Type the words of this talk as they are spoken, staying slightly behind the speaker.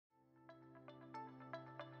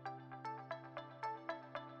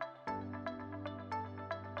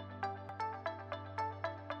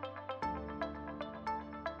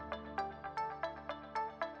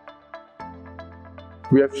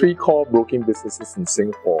We have three core broking businesses in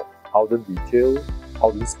Singapore: Howden Retail,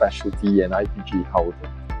 Howden Specialty and IPG Howden.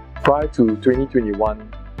 Prior to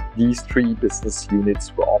 2021, these three business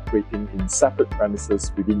units were operating in separate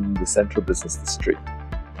premises within the central business district.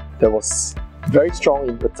 There was very strong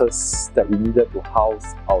impetus that we needed to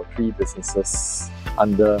house our three businesses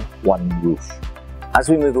under one roof. As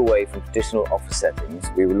we move away from traditional office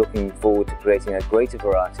settings, we were looking forward to creating a greater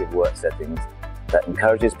variety of work settings that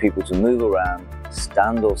encourages people to move around,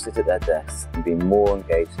 stand or sit at their desks and be more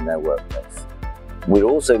engaged in their workplace. We're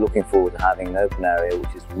also looking forward to having an open area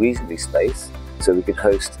which is reasonably spaced so we could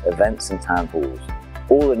host events and town halls.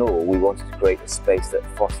 All in all, we wanted to create a space that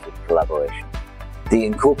fostered collaboration. The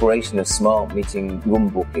incorporation of smart meeting room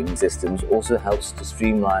booking systems also helps to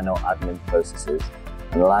streamline our admin processes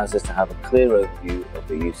and allows us to have a clear overview of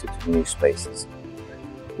the usage of new spaces.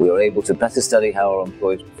 We are able to better study how our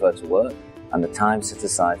employees prefer to work and the time set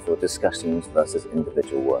aside for discussions versus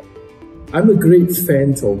individual work. I'm a great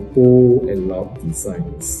fan of bold and loud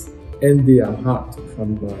designs, and they are hard to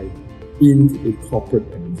come by in a corporate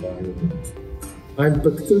environment. I'm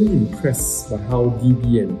particularly impressed by how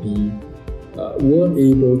DB&B were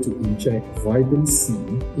able to inject vibrancy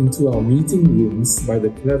into our meeting rooms by the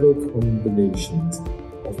clever combinations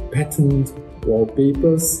of patterned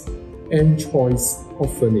wallpapers and choice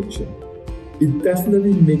of furniture. It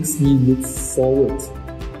definitely makes me look forward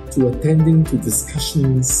to attending to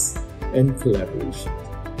discussions and collaboration.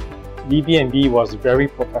 DB&B was very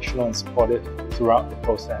professional and supportive throughout the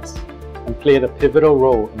process and played a pivotal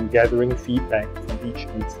role in gathering feedback from each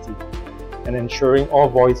entity and ensuring all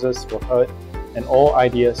voices were heard and all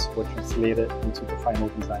ideas were translated into the final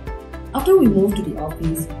design. After we moved to the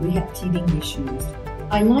office, we had teething issues.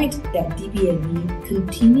 I liked that DB&B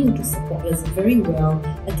continued to support us very well,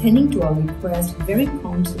 attending to our requests very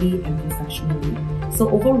promptly and professionally. So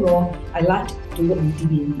overall, I liked to work with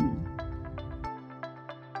DB&B.